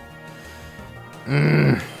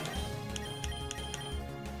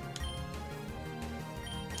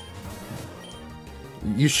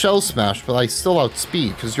 You shell smash, but I still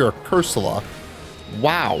outspeed because you're a Cursula.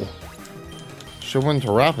 Wow. Should went to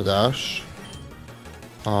Rapidash.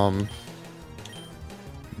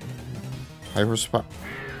 Hyper Spot.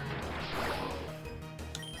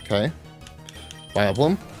 Okay.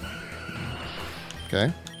 Vileplume.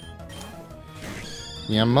 Okay.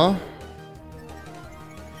 Yamma.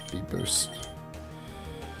 Speed boost.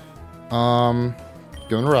 Going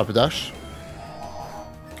to Rapidash.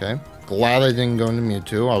 Okay. Glad I didn't go into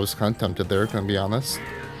Mewtwo. I was kind of tempted there, gonna be honest.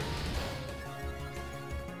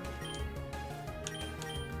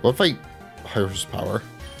 What if I Hyper's Power?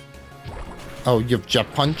 Oh, you have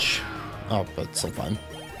Jet Punch? Oh, but still fine.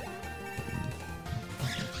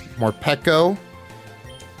 More Pekko.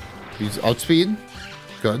 Use Outspeed.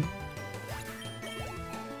 Good.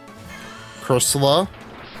 Cursula.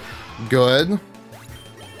 Good.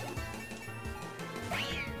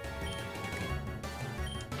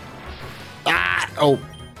 Ah! Oh.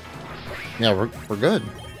 Yeah, we're good.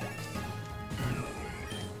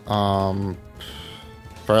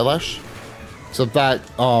 Firelash. So that,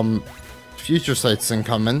 Future Sight's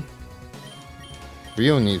incoming. We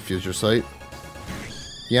don't need Future Sight.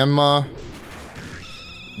 Yamma.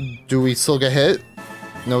 Do we still get hit?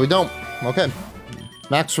 No, we don't. Okay.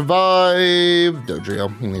 Max Revive.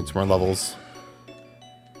 Dodrio. He needs more levels.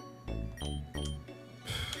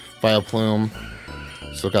 Vileplume.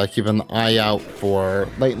 Still gotta keep an eye out for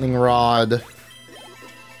Lightning Rod.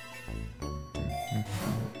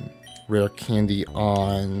 Rare Candy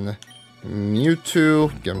on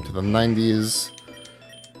Mewtwo. Get him to the 90s.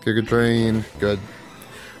 Giga Drain. Good.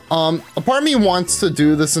 A part of me wants to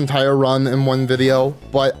do this entire run in one video,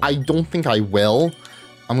 but I don't think I will.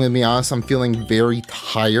 I'm gonna be honest, I'm feeling very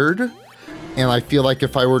tired. And I feel like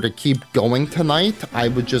if I were to keep going tonight, I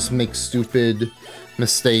would just make stupid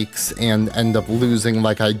mistakes and end up losing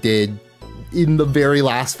like I did in the very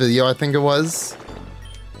last video, I think it was.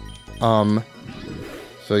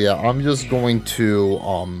 So yeah, I'm just going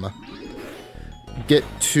to, get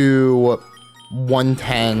to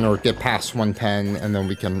 110 or get past 110 and then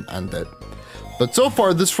we can end it. But so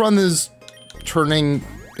far this run is turning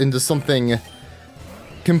into something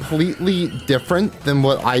completely different than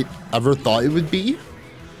what I ever thought it would be,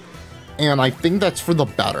 and I think that's for the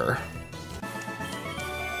better.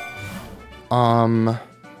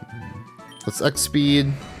 Let's X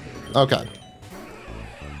speed. Okay,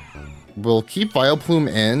 we'll keep Vileplume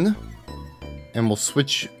in and we'll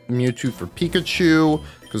switch Mewtwo for Pikachu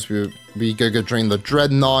because we Giga Drain the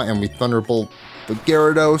Dreadnought and we Thunderbolt the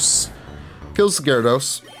Gyarados. Kills the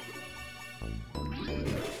Gyarados.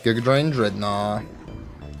 Giga Drain Dreadnought.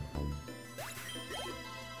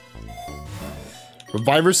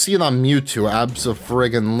 Reviver Seed on Mewtwo,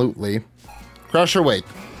 abso-friggin-lutely. Crash or Wake.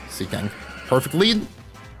 Seeking. Perfect lead.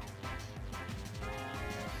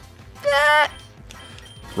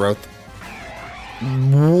 Growth.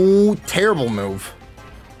 Woo, terrible move.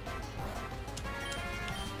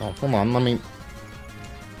 Oh, hold on, let me...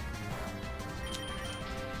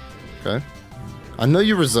 Okay. I know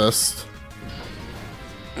you resist.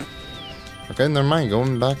 Okay, never mind.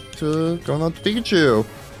 Going out to Pikachu.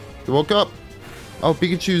 You woke up. Oh,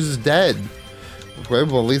 Pikachu's dead. Okay,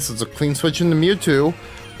 well, at least it's a clean switch into Mewtwo,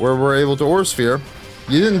 where we're able to Aura Sphere.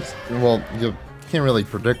 You didn't... Well, you can't really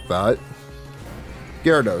predict that.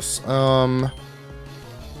 Gyarados.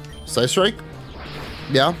 Side Strike?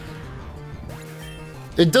 Yeah.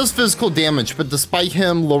 It does physical damage, but despite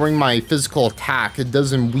him lowering my physical attack, it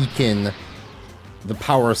doesn't weaken the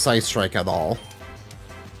power of Side Strike at all.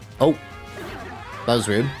 Oh. That was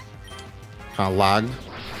weird. Kinda lagged.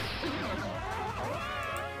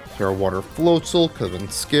 Terra Water Floatzel, could have been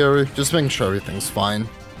scary. Just making sure everything's fine.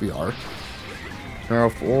 We are. Arrow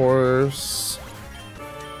Force.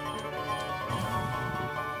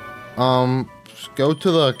 Go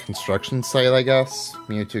to the construction site, I guess.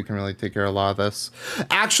 Mewtwo can really take care of a lot of this.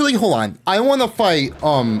 Actually, hold on. I want to fight,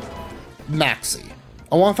 Maxie.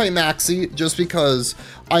 I want to fight Maxie just because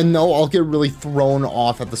I know I'll get really thrown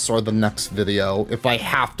off at the start of the next video if I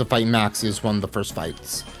have to fight Maxie as one of the first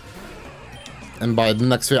fights. And by the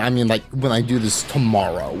next video, I mean like when I do this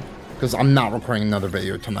tomorrow, because I'm not recording another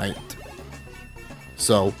video tonight.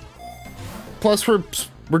 So, plus we're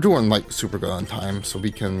doing like super good on time, so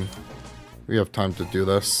we have time to do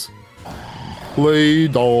this. Play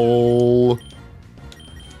doll.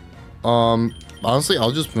 Honestly,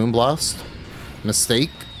 I'll just Moonblast. Mistake.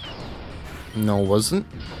 No, it wasn't.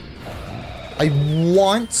 I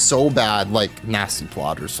want so bad, like, Nasty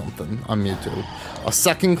Plot or something on Mewtwo. A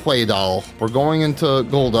second Clay Doll. We're going into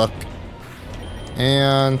Golduck.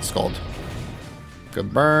 And Scald.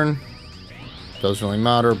 Good burn. Doesn't really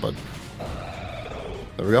matter, but...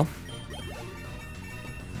 There we go.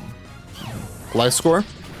 Life score.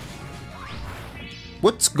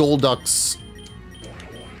 What's Golduck's?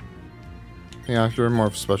 Yeah, you're more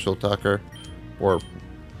of a special attacker. Or...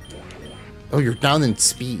 Oh, you're down in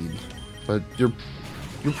speed. But you're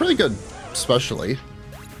pretty good, especially.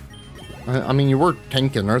 I mean, you were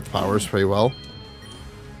tanking Earth powers pretty well.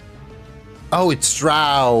 Oh, it's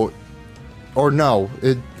drought. Or no,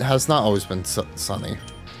 it has not always been sunny.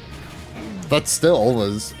 That still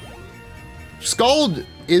is... Scald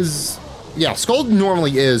is... Yeah, Scald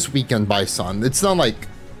normally is weakened by sun. It's not like,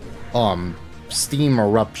 Steam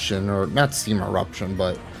Eruption, or not Steam Eruption,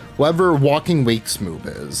 but whatever Walking Wake's move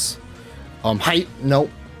is. No,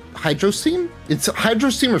 Hydro Steam? It's Hydro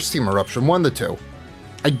Steam or Steam Eruption, one of the two.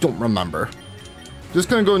 I don't remember. Just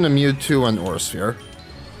gonna go into Mewtwo and Aurasphere.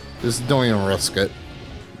 Just don't even risk it.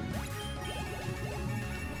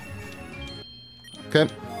 Okay.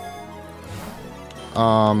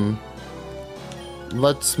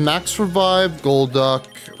 Let's Max Revive Golduck,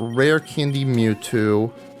 Rare Candy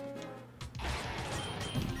Mewtwo.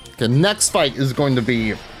 Okay, next fight is going to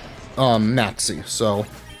be Maxi, so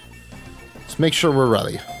let's make sure we're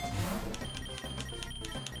ready.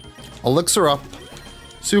 Elixir up,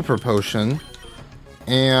 Super Potion,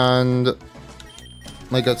 and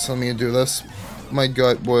my gut's telling me to do this. My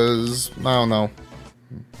gut was, I don't know.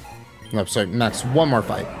 No, sorry, Max, one more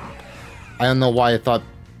fight. I don't know why I thought,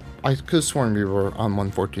 I could have sworn we were on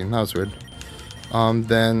 114, that was weird.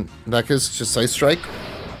 Then, that is just Ice Strike.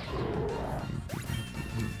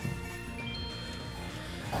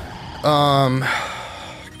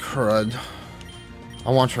 Crud. I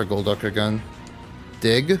want to try Golduck again.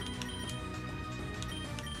 Dig.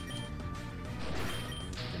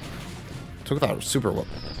 Took that super well.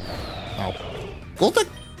 Ow. Golduck,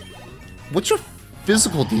 what's your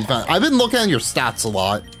physical defense? I've been looking at your stats a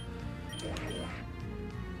lot.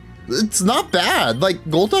 It's not bad. Like,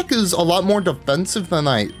 Golduck is a lot more defensive than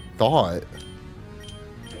I thought.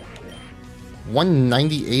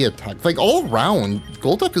 198 attack. Like, all around,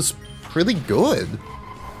 Golduck is pretty good.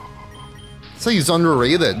 I'd say he's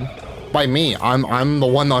underrated. By me. I'm the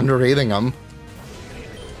one underrating him.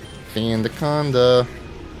 Fandaconda.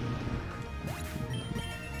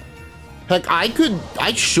 Heck,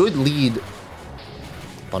 I should lead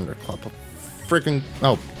Thunderclap. Freaking,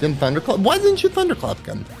 oh, didn't Thunderclap? Why didn't you Thunderclap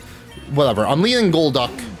again? Whatever, I'm leading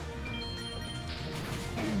Golduck.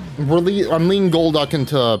 I'm leading Golduck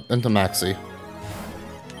into Maxi.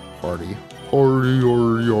 Hardy.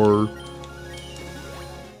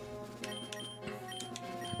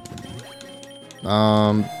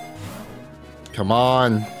 Come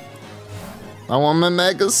on. I want my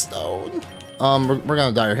Mega Stone. We're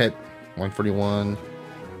gonna die or hit. 141.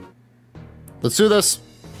 Let's do this.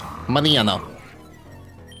 Mariana.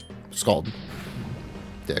 Scald.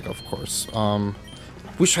 Dig, of course.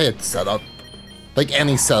 Wish I had setup. Like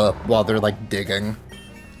any setup while they're like digging.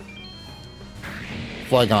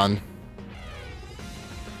 Flygon.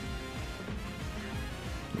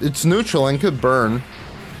 It's neutral and could burn.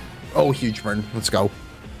 Oh, huge burn. Let's go.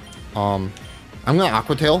 I'm gonna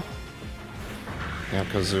Aqua Tail. Yeah,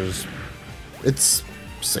 because it's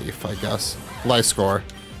safe, I guess. Life Score.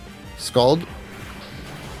 Scald.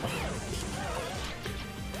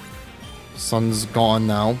 Sun's gone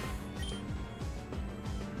now.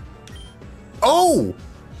 Oh!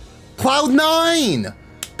 Cloud9!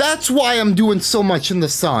 That's why I'm doing so much in the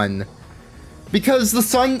sun. Because the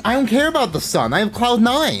sun, I don't care about the sun. I have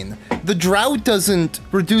Cloud9. The drought doesn't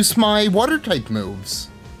reduce my water type moves.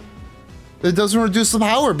 It doesn't reduce the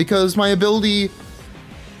power because my ability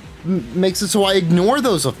makes it so I ignore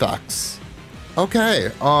those effects.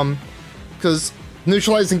 Okay, because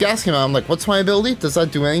neutralizing gas came out, I'm like, what's my ability? Does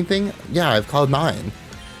that do anything? Yeah, I have Cloud9.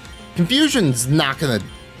 Confusion's not gonna,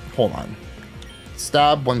 hold on.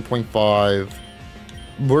 Stab 1.5.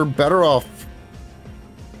 We're better off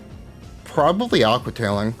probably Aqua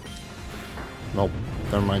Tailing. Nope,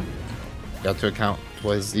 never mind. Got to account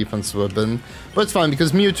what his defense would have been. But it's fine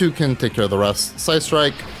because Mewtwo can take care of the rest. Side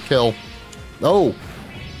Strike, kill. Oh!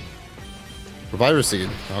 Reviver Seed,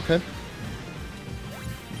 okay.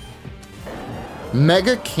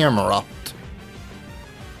 Mega Camerupt.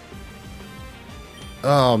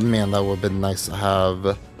 Oh man, that would have been nice to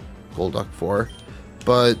have Golduck for.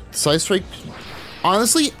 But Side Strike,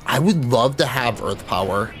 honestly, I would love to have Earth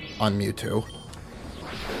Power on Mewtwo.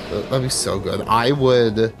 That'd be so good. I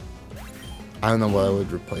don't know what I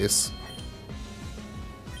would replace.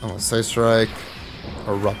 Oh, Side Strike,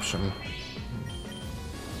 Eruption.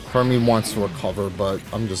 Part of me wants to recover, but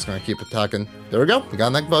I'm just gonna keep attacking. There we go. We got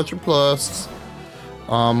an Egg Voucher plus.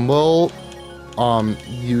 We'll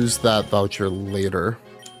use that voucher later.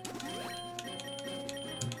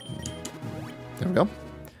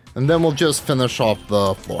 And then we'll just finish off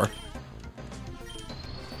the floor.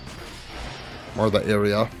 Or the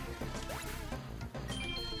area.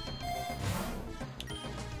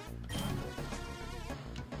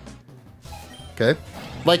 Okay.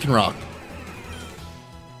 Lycanroc.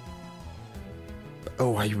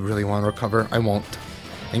 Oh, I really want to recover. I won't.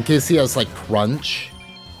 In case he has, like, Crunch.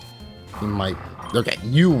 He might... Okay,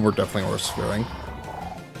 you were definitely worth spearing.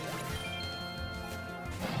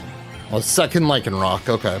 A second Lycanroc,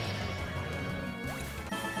 okay.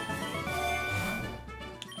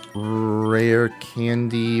 Rare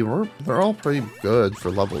candy. They're all pretty good for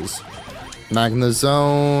levels.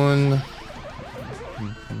 Magnezone.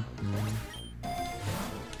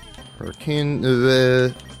 Hurricane.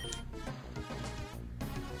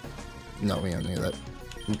 No, we don't need that.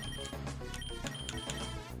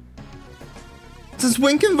 Does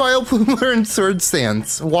Wink and Vileplume learn Sword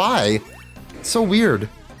Stance? Why? It's so weird.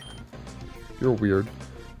 You're weird.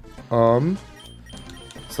 So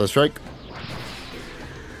strike.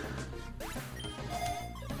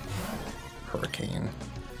 Hurricane.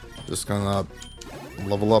 Just gonna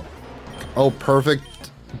level up. Oh,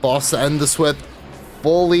 perfect. Boss to end this with.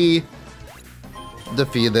 Fully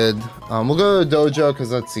defeated. We'll go to Dojo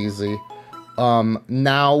because that's easy.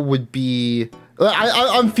 Now would be...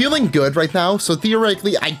 I'm feeling good right now, so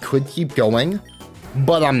theoretically I could keep going,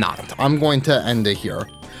 but I'm not. I'm going to end it here.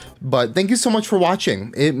 But thank you so much for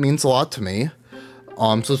watching. It means a lot to me.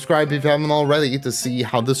 Subscribe if you haven't already to see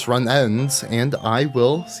how this run ends, and I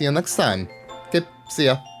will see you next time. Okay, see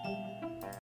ya.